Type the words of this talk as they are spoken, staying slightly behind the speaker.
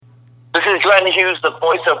This is Glenn Hughes, the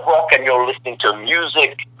voice of rock, and you're listening to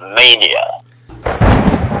Music Mania.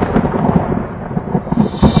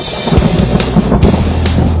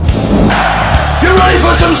 You ready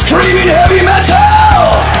for some screaming heavy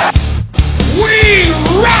metal? We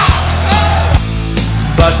rock!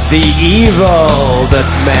 But the evil that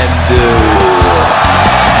men do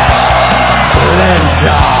lives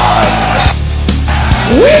on.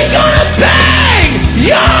 We gonna bang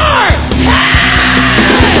your head!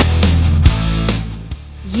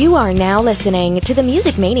 You are now listening to the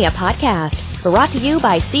Music Mania podcast, brought to you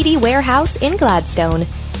by CD Warehouse in Gladstone,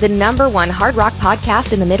 the #1 hard rock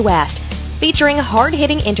podcast in the Midwest, featuring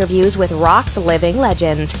hard-hitting interviews with rock's living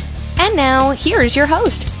legends. And now, here's your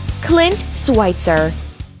host, Clint Schweitzer.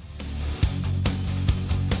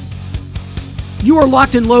 You are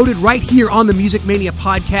locked and loaded right here on the Music Mania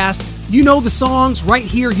podcast. You know the songs. Right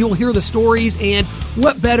here, you'll hear the stories. And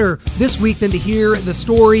what better this week than to hear the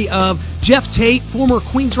story of Geoff Tate, former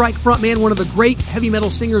Queensryche frontman, one of the great heavy metal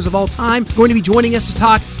singers of all time, going to be joining us to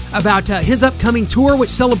talk about his upcoming tour, which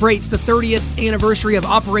celebrates the 30th anniversary of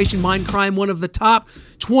Operation Mindcrime, one of the top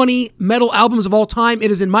 20 metal albums of all time.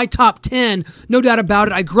 It is in my top 10, no doubt about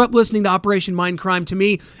it. I grew up listening to Operation Mindcrime. To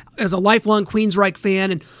me, as a lifelong Queensryche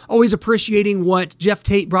fan, and always appreciating what Geoff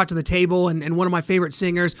Tate brought to the table, and one of my favorite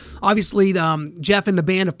singers. Obviously, Geoff and the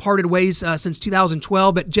band have parted ways since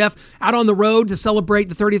 2012, but Geoff out on the road to celebrate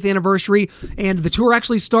the 30th anniversary, and the tour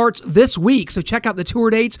actually starts this week, so check out the tour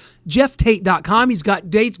dates, geofftate.com. He's got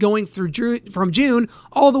dates going through from June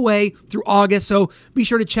all the way through August, so be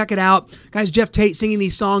sure to check it out. Guys, Geoff Tate singing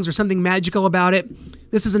these songs, there's something magical about it.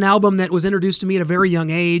 This is an album that was introduced to me at a very young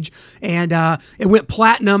age, and it went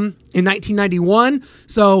platinum in 1991.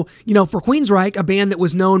 So, for Queensryche, a band that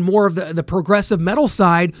was known more of the progressive metal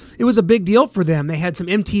side, it was a big deal for them. They had some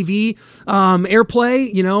MTV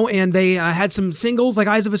airplay, and they had some singles like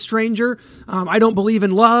Eyes of a Stranger, I Don't Believe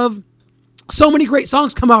in Love. So many great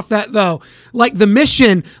songs come off that, though, like The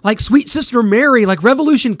Mission, like Sweet Sister Mary, like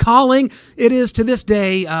Revolution Calling. It is, to this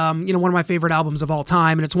day, one of my favorite albums of all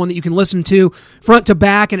time, and it's one that you can listen to front to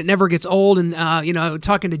back, and it never gets old. And,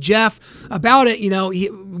 talking to Geoff about it,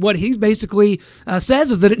 what he's basically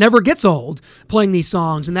says is that it never gets old playing these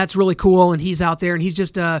songs, and that's really cool. And he's out there, and he's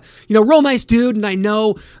just a, real nice dude. And I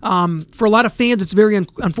know for a lot of fans, it's very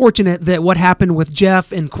unfortunate that what happened with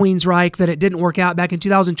Geoff and Queensryche, that it didn't work out back in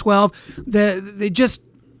 2012. They just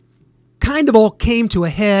kind of all came to a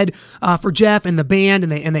head for Geoff and the band,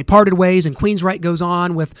 and they parted ways, and Queensryche goes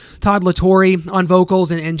on with Todd La Torre on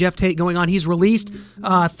vocals and Geoff Tate going on. He's released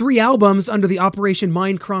 3 albums under the Operation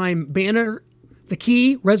Mindcrime banner: The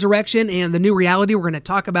Key, Resurrection, and The New Reality. We're going to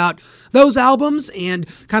talk about those albums and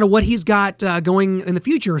kind of what he's got going in the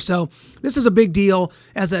future. So this is a big deal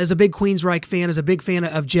as a big Queensryche fan, as a big fan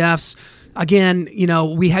of Geoff's. Again,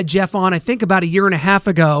 we had Geoff on, I think, about a year and a half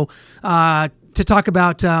ago to talk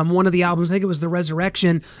about one of the albums. I think it was the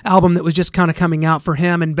Resurrection album that was just kind of coming out for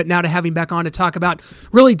him. But now to have him back on to talk about,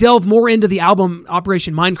 really delve more into the album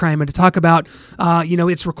Operation Mindcrime, and to talk about,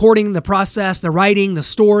 its recording, the process, the writing, the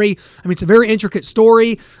story. I mean, it's a very intricate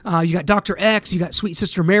story. You got Dr. X, you got Sweet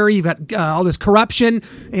Sister Mary, you've got all this corruption,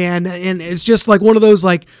 and it's just like one of those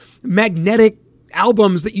like magnetic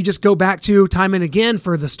albums that you just go back to time and again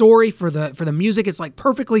for the story, for the music. It's like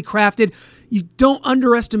perfectly crafted. You don't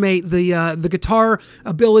underestimate the guitar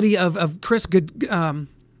ability of Chris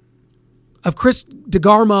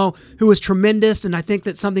DeGarmo, who was tremendous, and I think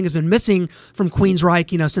that something has been missing from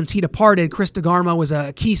Queensryche, since he departed. Chris DeGarmo was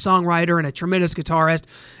a key songwriter and a tremendous guitarist,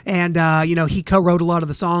 and, he co-wrote a lot of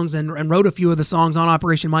the songs and wrote a few of the songs on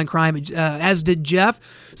Operation Mindcrime, as did Geoff.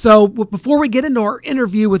 So before we get into our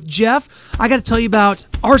interview with Geoff, I got to tell you about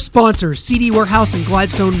our sponsors, CD Warehouse in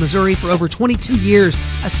Gladstone, Missouri. For over 22 years,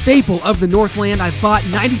 a staple of the Northland. I've bought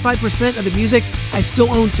 95% of the music I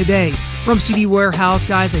still own today from CD Warehouse.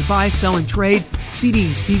 Guys, they buy, sell, and trade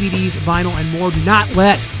CDs, DVDs, vinyl, and more. Do not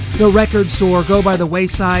let the record store go by the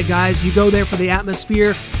wayside, guys. You go there for the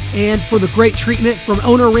atmosphere and for the great treatment from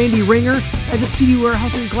owner Randy Ringer as a CD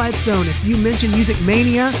Warehouse in Gladstone. If you mention Music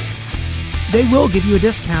Mania, they will give you a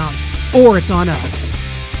discount, or it's on us.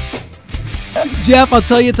 Geoff, I'll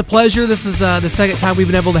tell you, it's a pleasure. This is the second time we've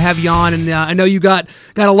been able to have you on, and I know you got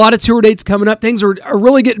a lot of tour dates coming up. Things are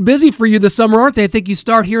really getting busy for you this summer, aren't they? I think you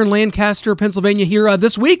start here in Lancaster, Pennsylvania here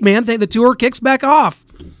this week, man. I think the tour kicks back off.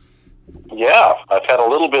 Yeah, I've had a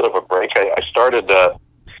little bit of a break. I started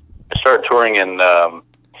touring in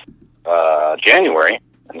January,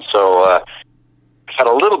 and so had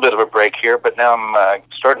a little bit of a break here, but now I'm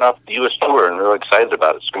starting off the U.S. tour and really excited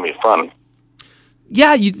about it. It's going to be fun.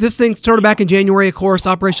 Yeah, this thing started back in January, of course.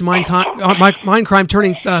 Operation Mindcrime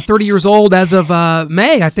turning 30 years old as of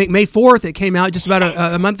May. I think May 4th it came out just about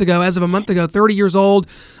a month ago. As of a month ago, 30 years old.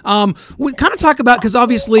 We kind of talk about, because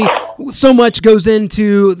obviously so much goes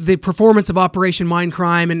into the performance of Operation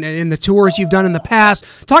Mindcrime and the tours you've done in the past.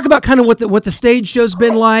 Talk about kind of what the stage show's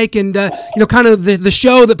been like, and kind of the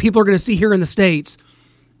show that people are going to see here in the States.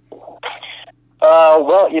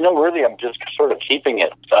 Well, really, I'm just sort of keeping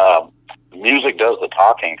it. Music does the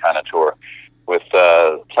talking kind of tour with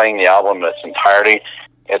playing the album in its entirety.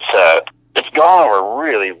 It's gone over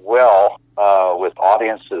really well with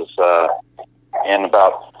audiences in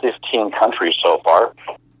about 15 countries so far,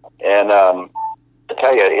 and I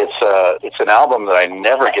tell you, it's an album that I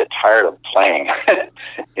never get tired of playing.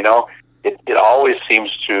 It always seems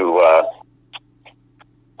to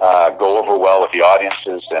go over well with the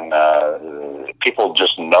audiences, and people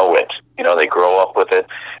just know it. They grow up with it.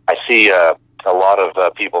 I see a lot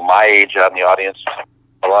of people my age out in the audience.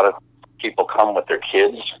 A lot of people come with their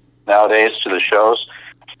kids nowadays to the shows.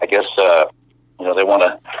 I guess they want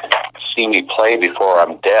to see me play before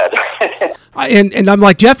I'm dead. and I'm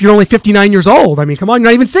like, Jeff, you're only 59 years old. I mean, come on, you're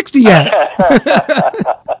not even 60 yet.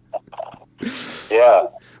 Yeah.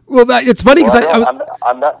 Well, it's funny because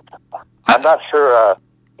I'm not sure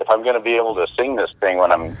if I'm going to be able to sing this thing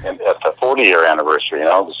when I'm at the 40-year anniversary.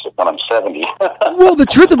 When I'm 70. Well, the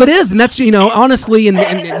truth of it is, and that's honestly,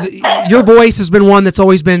 and your voice has been one that's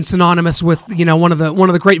always been synonymous with one of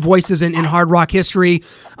the great voices in hard rock history,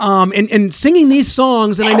 and singing these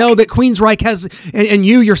songs. And I know that Queensryche has, and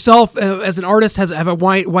you yourself as an artist have a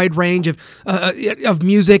wide range of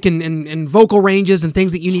music and vocal ranges and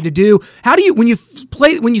things that you need to do. How do you when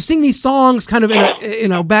you sing these songs kind of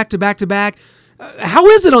in a back to back? How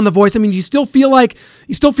is it on the voice? I mean, do you still feel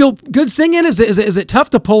good singing? Is it tough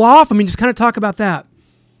to pull off? I mean, just kind of talk about that.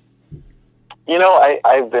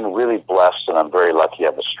 I've been really blessed, and I'm very lucky. I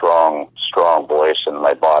have a strong voice, and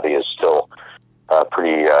my body is still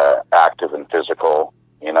pretty active and physical.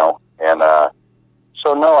 And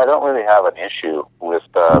so no, I don't really have an issue with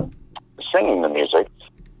singing the music.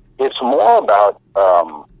 It's more about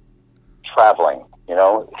traveling.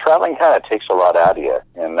 Traveling kind of takes a lot out of you,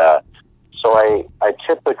 and so I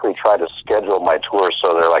typically try to schedule my tours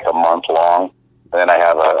so they're like a month long, and then I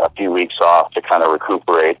have a few weeks off to kind of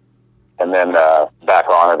recuperate, and then back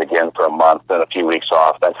on it again for a month, then a few weeks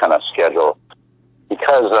off, that kind of schedule.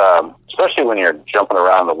 Because especially when you're jumping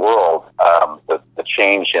around the world, the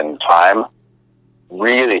change in time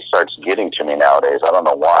really starts getting to me nowadays. I don't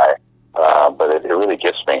know why, but it really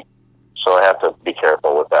gets me. So I have to be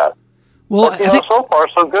careful with that. Well, but, so far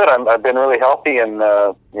so good. I've been really healthy, and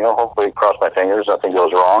hopefully, cross my fingers, nothing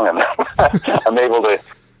goes wrong, and I'm able to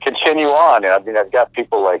continue on. I mean, I've got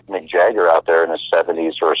people like Mick Jagger out there in his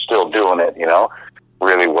 70s who are still doing it,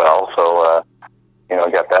 really well. So, I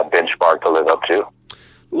got that benchmark to live up to.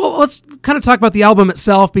 Well, let's kind of talk about the album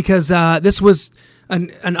itself, because this was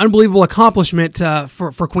an unbelievable accomplishment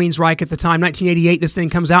for Queensryche at the time. 1988, this thing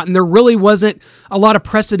comes out, and there really wasn't a lot of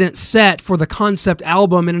precedent set for the concept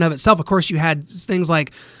album in and of itself. Of course, you had things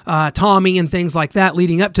like Tommy and things like that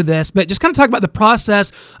leading up to this, but just kind of talk about the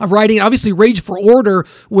process of writing. Obviously, Rage for Order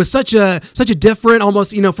was such a different,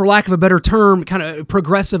 almost, for lack of a better term, kind of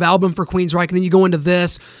progressive album for Queensryche, and then you go into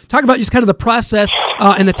this. Talk about just kind of the process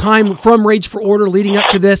and the time from Rage for Order leading up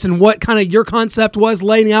to this, and what kind of your concept was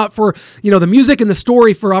laying out for, the music and the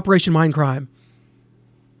story for Operation Mindcrime.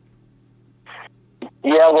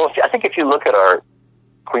 Yeah, well, I think if you look at our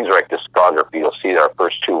Queensryche discography, you'll see our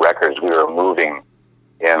first two records, we were moving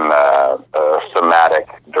in a thematic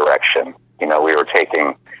direction. We were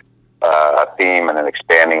taking a theme and then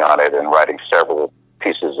expanding on it and writing several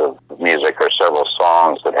pieces of music or several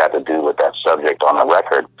songs that had to do with that subject on the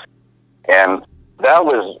record. And that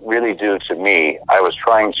was really due to me. I was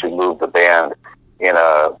trying to move the band in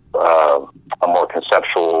a more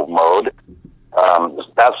conceptual mode.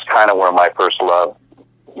 That's kind of where my first love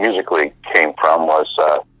musically came from, was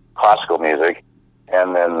classical music,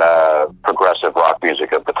 and then progressive rock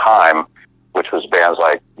music at the time, which was bands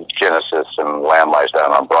like Genesis and Lamb Lies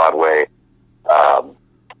Down on Broadway,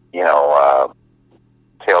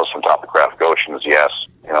 Tales from Topographic Oceans, yes.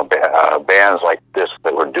 Bands like this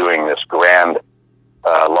that were doing this grand,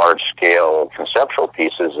 large-scale conceptual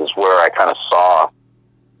pieces is where I kind of saw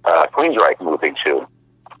Queensryche moving to.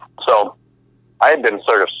 So I had been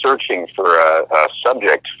sort of searching for a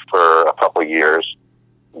subject for a couple of years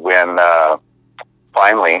when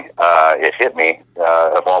finally it hit me,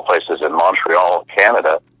 of all places, in Montreal,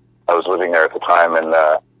 Canada. I was living there at the time, and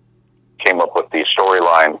came up with the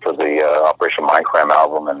storyline for the Operation Mindcrime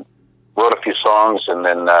album, and wrote a few songs, and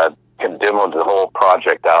then demoed the whole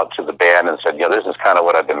project out to the band and said, this is kind of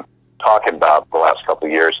what I've been talking about the last couple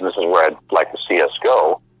of years, and this is where I'd like to see us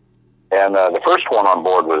go. And the first one on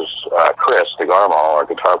board was Chris DeGarmo, our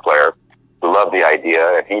guitar player, who loved the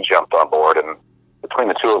idea, and he jumped on board. And between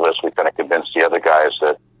the two of us, we kind of convinced the other guys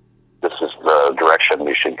that this is the direction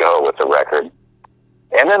we should go with the record.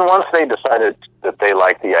 And then once they decided that they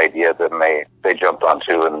liked the idea, then they jumped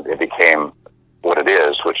onto, and it became what it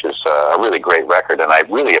is, which is a really great record. And I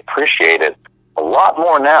really appreciate it a lot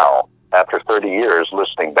more now, after 30 years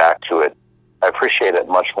listening back to it. I appreciate it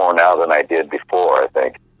much more now than I did before, I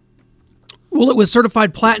think. Well, it was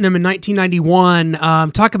certified platinum in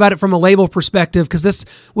 1991. Talk about it from a label perspective, because this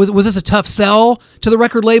was this a tough sell to the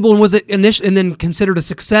record label, and was it and then considered a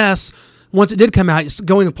success once it did come out?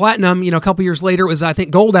 Going to platinum, a couple years later, it was, I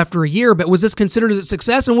think, gold after a year. But was this considered a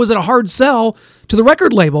success, and was it a hard sell to the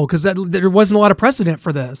record label, because there wasn't a lot of precedent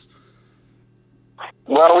for this?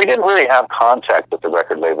 Well, we didn't really have contact with the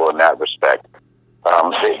record label in that respect.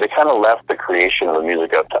 They kind of left the creation of the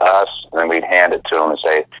music up to us, and then we'd hand it to them and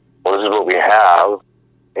say, well, this is what we have.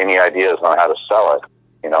 Any ideas on how to sell it,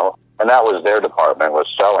 And that was their department, was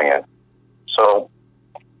selling it. So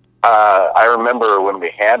I remember when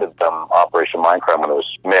we handed them Operation Mindcrime, when it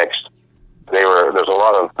was mixed, there's a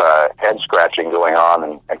lot of head scratching going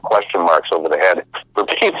on and question marks over the head for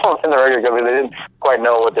people in the record company. They didn't quite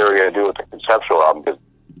know what they were going to do with the conceptual album, because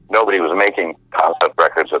nobody was making concept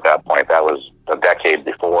records at that point. That was a decade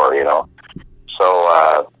before,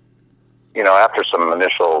 So, after some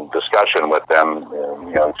initial discussion with them,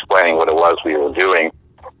 explaining what it was we were doing,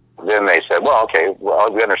 then they said, well, okay,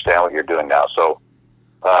 we understand what you're doing now. So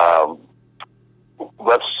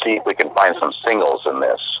let's see if we can find some singles in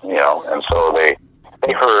this, And so they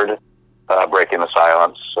heard Breaking the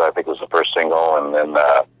Silence, I think was the first single, and then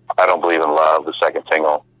I Don't Believe in Love, the second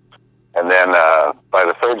single. And then by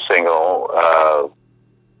the third single,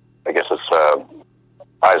 I guess it's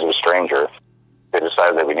Eyes of a Stranger, they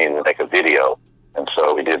decided that we needed to make a video, and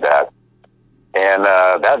so we did that. And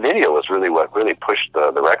that video was really what really pushed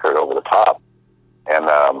the record over the top. And,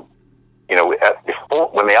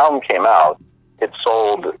 when the album came out, it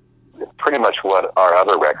sold pretty much what our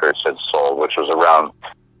other records had sold, which was around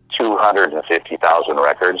 250,000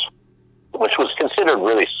 records, which was considered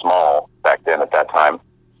really small back then at that time.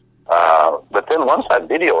 But then once that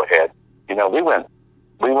video hit,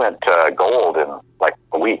 we went gold in like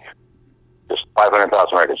a week. Just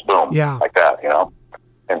 500,000 records, boom, like that,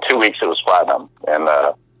 In 2 weeks, it was platinum, and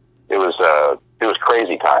it was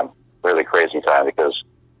crazy time, really crazy time, because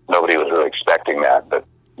nobody was really expecting that. But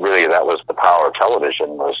really, that was the power of television.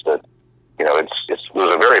 Was that it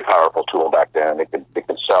was a very powerful tool back then. It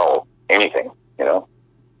could sell anything,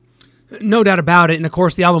 No doubt about it. And of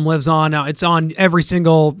course, the album lives on. Now, it's on every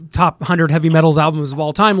single top 100 heavy metals albums of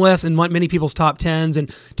all time list, and many people's top 10s. And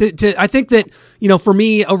I think that, for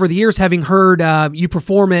me, over the years, having heard you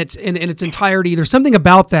perform it in its entirety, there's something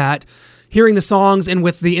about that, hearing the songs and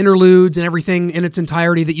with the interludes and everything in its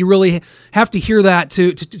entirety, that you really have to hear that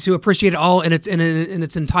to appreciate it all in its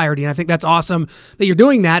entirety. And I think that's awesome that you're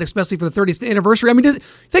doing that, especially for the 30th anniversary. I mean,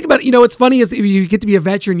 think about it. It's funny as you get to be a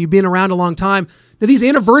veteran, you've been around a long time. Do these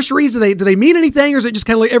anniversaries, do they mean anything, or is it just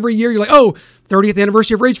kind of like every year you're like, 30th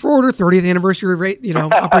anniversary of Rage for Order, 30th anniversary of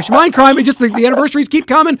Operation Mindcrime, and just the anniversaries keep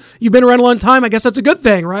coming. You've been around a long time. I guess that's a good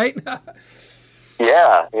thing, right?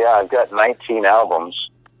 Yeah. I've got 19 albums.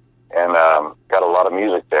 And got a lot of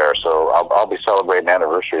music there, so I'll be celebrating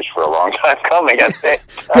anniversaries for a long time coming, I think.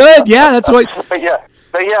 Good, yeah, that's what. But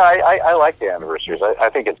I like the anniversaries. I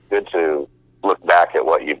think it's good to look back at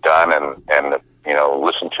what you've done and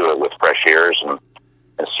listen to it with fresh ears and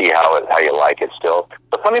see how you like it still.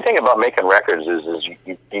 The funny thing about making records is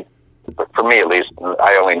you, for me at least,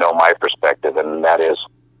 I only know my perspective, and that is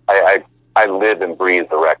I live and breathe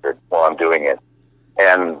the record while I'm doing it,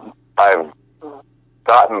 and I've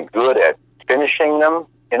gotten good at finishing them,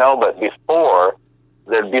 but before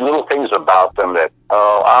there'd be little things about them that,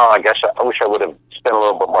 I guess I wish I would have spent a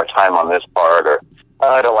little bit more time on this part, or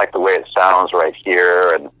I don't like the way it sounds right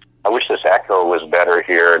here, and I wish this echo was better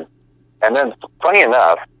here. And then, funny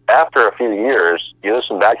enough, after a few years, you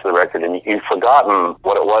listen back to the record and you've forgotten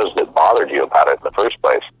what it was that bothered you about it in the first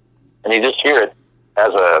place. And you just hear it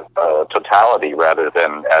as a totality rather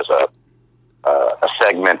than as a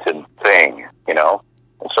segmented thing,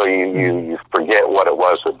 And so you forget what it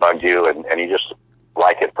was that bugged you, and you just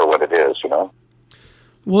like it for what it is,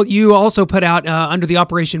 Well, you also put out, under the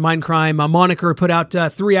Operation Mindcrime moniker, put out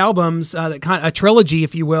 3 albums, a trilogy,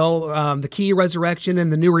 if you will, The Key, Resurrection,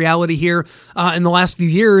 and The New Reality here in the last few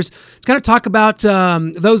years. Kind of talk about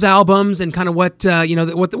those albums and kind of what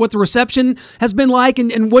what the reception has been like,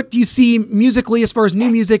 and what do you see musically as far as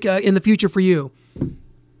new music in the future for you?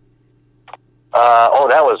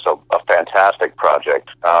 That was a fantastic project.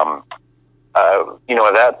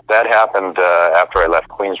 That happened after I left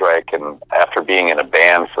Queensryche, and after being in a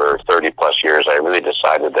band for 30 plus years, I really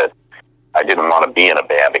decided that I didn't want to be in a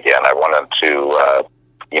band again. I wanted to,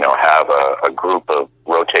 have a group of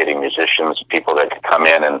rotating musicians, people that could come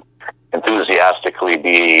in and enthusiastically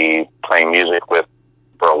be playing music with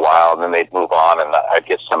for a while, and then they'd move on, and I'd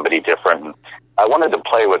get somebody different. And I wanted to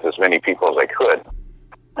play with as many people as I could,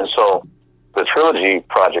 and so the Trilogy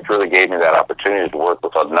project really gave me that opportunity to work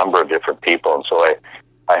with a number of different people, and so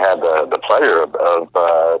I had the pleasure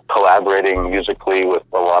of collaborating musically with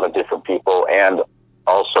a lot of different people, and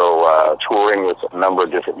also touring with a number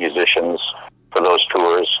of different musicians for those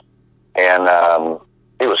tours, and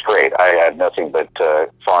it was great. I had nothing but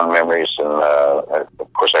fond memories, and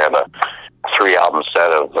of course I have a 3-album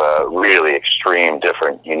set of really extreme,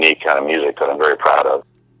 different, unique kind of music that I'm very proud of.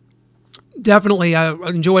 Definitely, I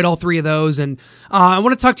enjoyed all 3 of those, and I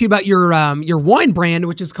want to talk to you about your wine brand,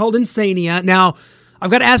 which is called Insania. Now, I've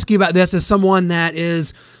got to ask you about this as someone that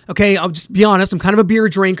is, okay, I'll just be honest, I'm kind of a beer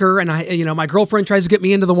drinker, and my girlfriend tries to get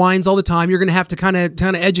me into the wines all the time. You're going to have to kind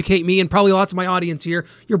of educate me, and probably lots of my audience here.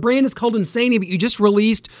 Your brand is called Insania, but you just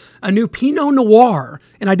released a new Pinot Noir,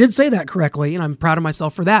 and I did say that correctly, and I'm proud of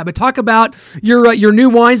myself for that. But talk about your new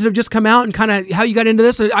wines that have just come out and kind of how you got into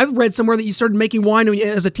this. I've read somewhere that you started making wine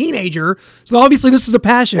as a teenager, so obviously this is a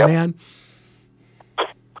passion, Yep. man.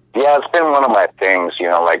 Yeah, it's been one of my things,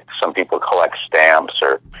 like some people collect stamps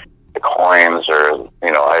or the coins, or,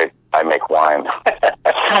 I make wine.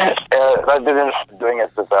 I've been interested in doing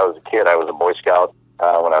it since I was a kid. I was a Boy Scout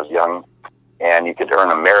when I was young, and you could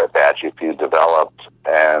earn a merit badge if you developed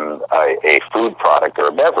a food product or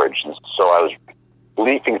a beverage. And so I was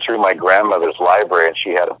leafing through my grandmother's library, and she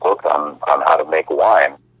had a book on how to make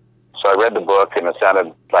wine. So I read the book, and it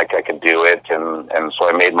sounded like I could do it, and so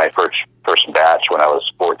I made my first batch when I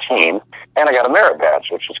was 14, and I got a merit badge,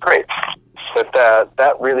 which is great. But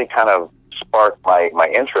that really kind of sparked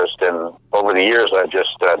my interest, and over the years I've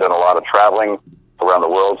just done a lot of traveling around the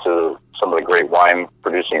world to some of the great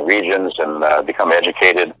wine-producing regions, and become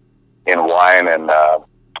educated in wine, and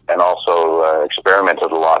also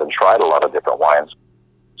experimented a lot and tried a lot of different wines.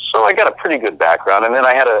 So I got a pretty good background, and then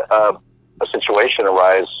I had a situation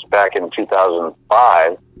arise back in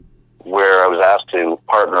 2005 where I was asked to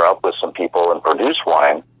partner up with some people and produce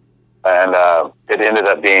wine, and it ended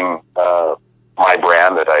up being my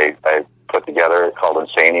brand that I put together called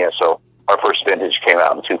Insania. So our first vintage came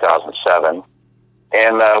out in 2007,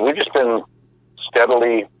 and we've just been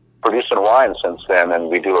steadily producing wine since then, and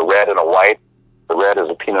we do a red and a white. The red is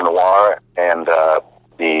a Pinot Noir, and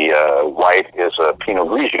the white is a Pinot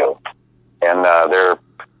Grigio, and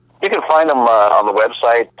you can find them on the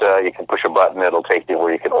website. You can push a button, it'll take you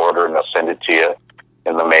where you can order, and they'll send it to you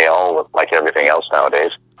in the mail, like everything else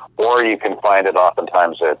nowadays. Or you can find it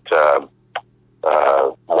oftentimes at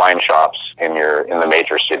wine shops in the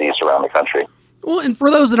major cities around the country. Well, and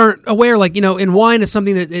for those that aren't aware, in wine is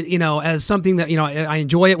something that, as something that, I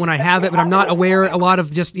enjoy it when I have it, but I'm not aware a lot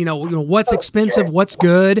of just, what's expensive, what's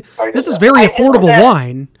good. This is very affordable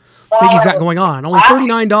wine that you've got going on. Only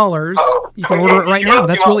 $39. You can order it right now.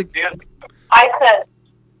 That's really...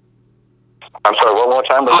 I'm sorry, one more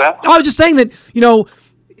time was that? I was just saying that,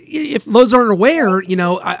 if those aren't aware,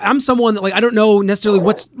 I'm someone that I don't know necessarily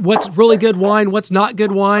what's really good wine, what's not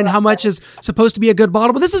good wine, how much is supposed to be a good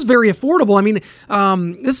bottle, but this is very affordable. I mean,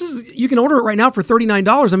 you can order it right now for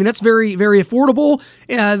 $39. I mean, that's very, very affordable.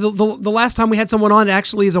 The last time we had someone on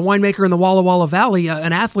actually is a winemaker in the Walla Walla Valley,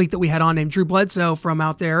 an athlete that we had on named Drew Bledsoe from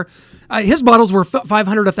out there. His bottles were $500,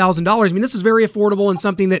 $1,000. I mean, this is very affordable and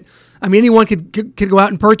something that, anyone could go out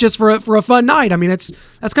and purchase for a fun night. I mean, that's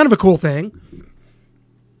kind of a cool thing.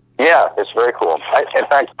 Yeah, it's very cool. In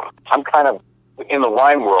fact, I'm kind of in the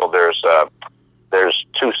wine world. There's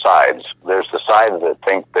 2 sides. There's the side that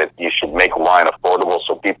think that you should make wine affordable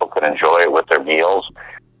so people can enjoy it with their meals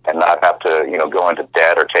and not have to, go into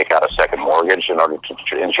debt or take out a second mortgage in order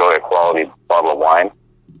to enjoy a quality bottle of wine.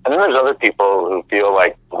 And then there's other people who feel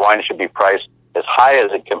like wine should be priced as high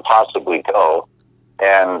as it can possibly go,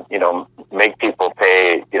 and make people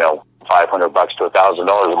pay $500 to $1,000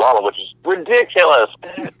 a bottle, which is ridiculous.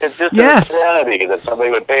 It's just insanity that somebody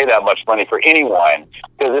would pay that much money for any wine,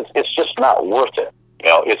 because it's just not worth it.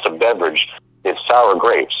 It's a beverage it's sour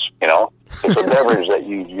grapes. You know, it's a beverage that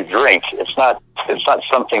you drink. It's not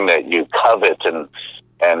something that you covet and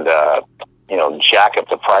jack up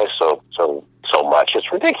the price so much.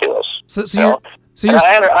 It's ridiculous. So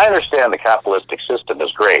I understand the capitalistic system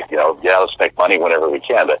is great. You know, yeah, let's make money whenever we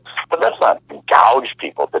can, but let's not gouge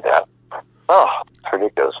people to death. Oh, it's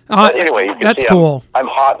ridiculous. But anyway, you can that's see cool. I'm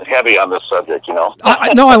hot and heavy on this subject, you know.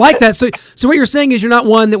 No, I like that. So what you're saying is you're not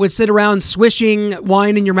one that would sit around swishing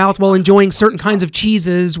wine in your mouth while enjoying certain kinds of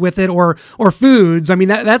cheeses with it or foods. I mean,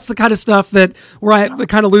 that's the kind of stuff that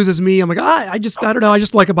kind of loses me. I'm like, I don't know. I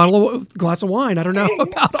just like a glass of wine. I don't know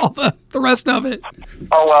about all the rest of it.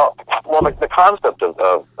 Oh, well, the concept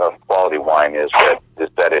of quality wine is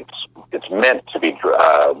that it's meant to be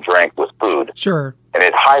drank with food. Sure. And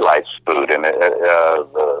it highlights food, and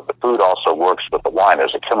the food also works with the wine.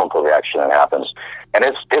 There's a chemical reaction that happens, and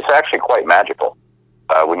it's actually quite magical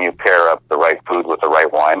when you pair up the right food with the right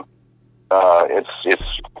wine. It's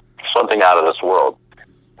something out of this world,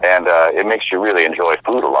 and it makes you really enjoy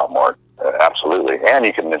food a lot more. Absolutely, and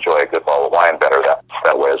you can enjoy a good bottle of wine better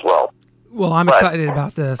that way as well. Well, I'm excited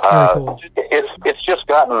about this. Very cool. It's just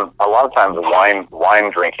gotten a lot of times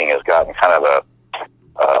wine drinking has gotten kind of a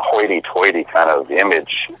hoity-toity kind of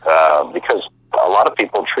image because a lot of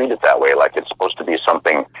people treat it that way, like it's supposed to be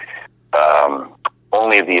something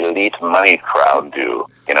only the elite money crowd do,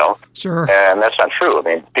 you know? Sure. And that's not true. I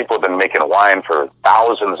mean, people have been making wine for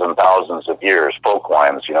thousands and thousands of years, folk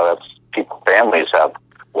wines, you know, families have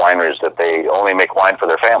wineries that they only make wine for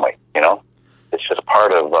their family, you know? It's just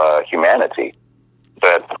part of humanity.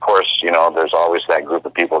 But, of course, you know, there's always that group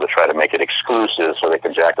of people that try to make it exclusive so they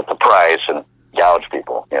can jack up the price and gouge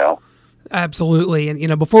people, you know. Absolutely, and you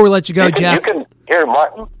know, before we let you go, Jeff,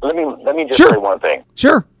 Martin. Let me just Sure. say one thing.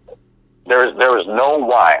 Sure. There is no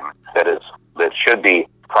wine that should be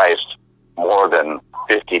priced more than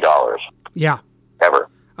 $50. Yeah. Ever.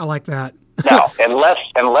 I like that. Now, unless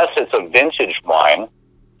it's a vintage wine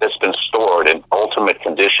that's been stored in ultimate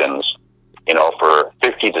conditions, you know, for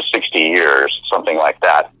 50 to 60 years, something like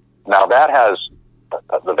that. Now that has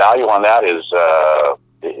the value on that is.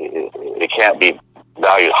 It can't be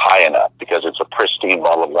valued high enough because it's a pristine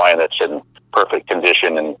bottle of wine that's in perfect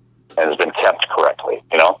condition and has been kept correctly,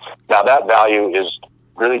 you know? Now, that value is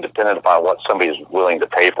really dependent upon what somebody's willing to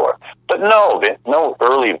pay for. But no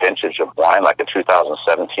early vintage of wine, like a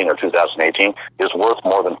 2017 or 2018, is worth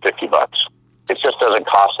more than $50. It just doesn't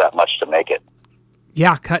cost that much to make it.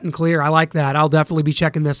 Yeah, cut and clear. I like that. I'll definitely be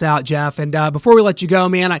checking this out, Jeff. And before we let you go,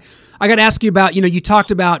 man, I got to ask you about, you know, you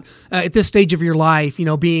talked about at this stage of your life, you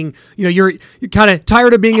know, being, you know, you're kind of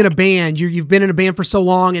tired of being in a band. You've been in a band for so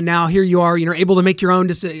long, and now here you are, you know, able to make your own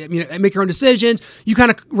decisions. You kind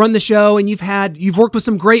of run the show, and you've worked with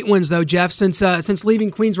some great ones though, Jeff, since leaving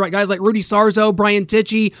Queensryche, guys like Rudy Sarzo, Brian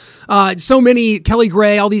Tichy, so many, Kelly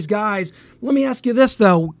Gray, all these guys. Let me ask you this,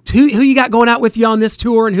 though. Who you got going out with you on this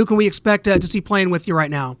tour, and who can we expect to see playing with you right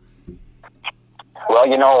now? Well,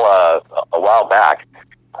 you know, a while back,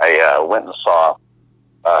 I went and saw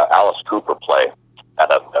Alice Cooper play at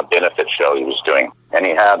a benefit show he was doing. And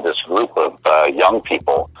he had this group of young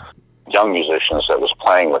musicians that was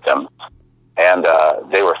playing with him. And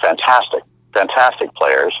they were fantastic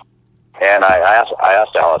players. And I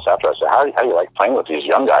asked Alice after, I said, how do you like playing with these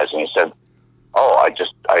young guys? And he said,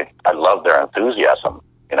 I love their enthusiasm,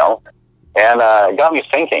 you know, and it got me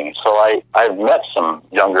thinking. So I've met some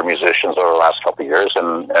younger musicians over the last couple of years,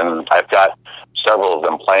 and I've got several of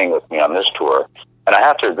them playing with me on this tour. And I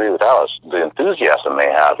have to agree with Alice. The enthusiasm they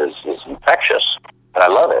have is infectious, and I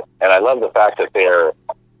love it. And I love the fact that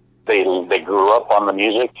they grew up on the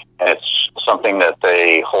music, and it's something that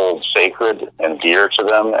they hold sacred and dear to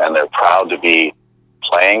them, and they're proud to be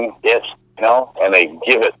playing it. You know, and they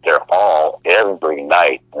give it their all every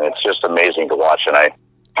night, and it's just amazing to watch. And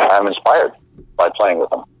I'm inspired by playing with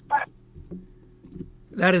them.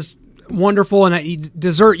 That is wonderful, and you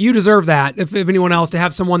deserve that. If anyone else, to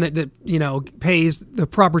have someone that you know pays the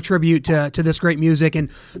proper tribute to this great music.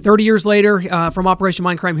 And 30 years later, from Operation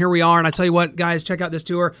Mindcrime, here we are. And I tell you what, guys, check out this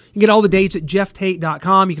tour. You can get all the dates at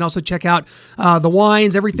jefftate.com. You can also check out the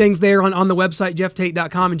wines. Everything's there on the website,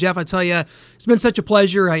 jefftate.com. And Jeff, I tell you, it's been such a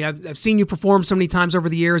pleasure. I've seen you perform so many times over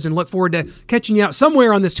the years, and look forward to catching you out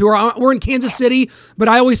somewhere on this tour. We're in Kansas City, but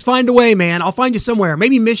I always find a way, man. I'll find you somewhere.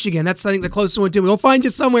 Maybe Michigan. That's, I think, the closest one to me. We'll find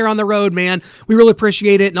you somewhere on the road, man. We really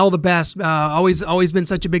appreciate it, and all the best. Always been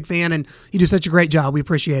such a big fan, and you do such a great job. We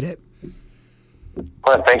appreciate it.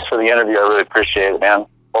 Well, thanks for the interview. I really appreciate it, man.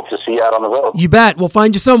 Hope to see you out on the road. You bet. We'll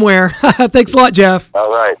find you somewhere. Thanks a lot, Jeff.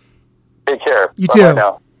 All right. Take care. You Bye-bye too.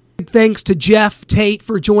 now. Thanks to Jeff Tate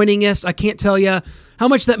for joining us. I can't tell you how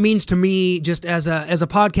much that means to me just as a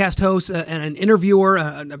podcast host and an interviewer,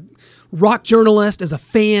 a rock journalist, as a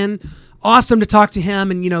fan. Awesome to talk to him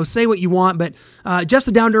and, say what you want. But Jeff's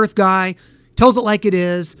a down-to-earth guy, tells it like it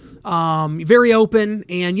is, very open.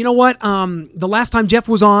 And you know what? The last time Jeff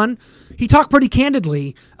was on, he talked pretty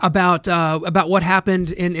candidly about what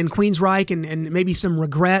happened in Queensryche and maybe some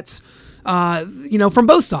regrets. From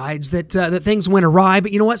both sides that things went awry.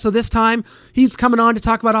 But you know what? So this time he's coming on to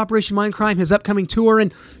talk about Operation Mindcrime, his upcoming tour,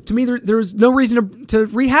 and to me there's no reason to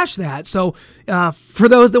rehash that. So for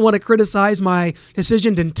those that want to criticize my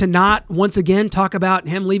decision to not once again talk about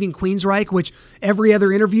him leaving Queensryche, which every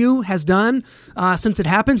other interview has done since it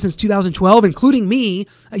happened, since 2012, including me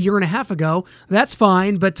a year and a half ago, that's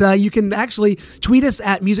fine. But you can actually tweet us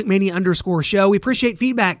at musicmania_show. We appreciate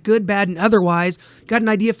feedback, good, bad, and otherwise. Got an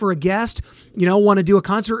idea for a guest? Want to do a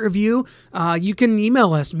concert review, you can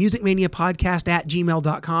email us,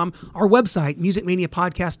 musicmaniapodcast@gmail.com, our website,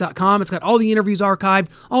 musicmaniapodcast.com. It's got all the interviews archived,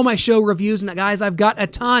 all my show reviews, and guys, I've got a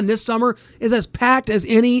ton. This summer is as packed as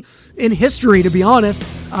any in history, to be honest.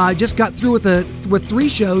 Just got through with 3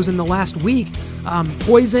 shows in the last week.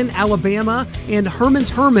 Poison, Alabama, and Herman's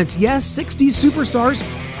Hermits. Yes, 60s superstars,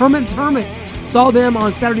 Herman's Hermits. Saw them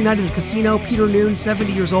on Saturday night at the casino. Peter Noon,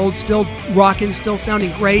 70 years old, still rocking, still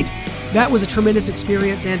sounding great. That was a tremendous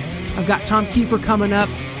experience, and I've got Tom Kiefer coming up.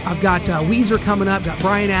 I've got Weezer coming up, got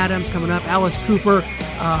Bryan Adams coming up, Alice Cooper,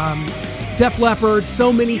 Def Leppard,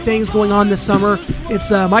 so many things going on this summer.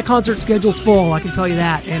 It's my concert schedule's full, I can tell you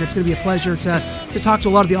that, and it's going to be a pleasure to talk to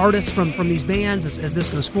a lot of the artists from these bands as this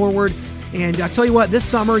goes forward. And I tell you what, this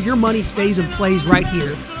summer, your money stays and plays right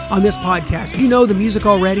here on this podcast. You know the music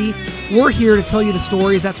already. We're here to tell you the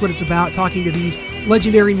stories. That's what it's about, talking to these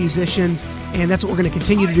legendary musicians, and that's what we're going to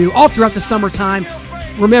continue to do all throughout the summertime.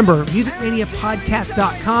 Remember,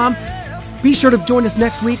 musicmaniapodcast.com. Be sure to join us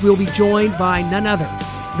next week. We'll be joined by none other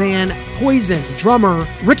than Poison drummer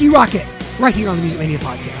Rikki Rockett right here on the Music Mania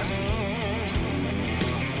Podcast.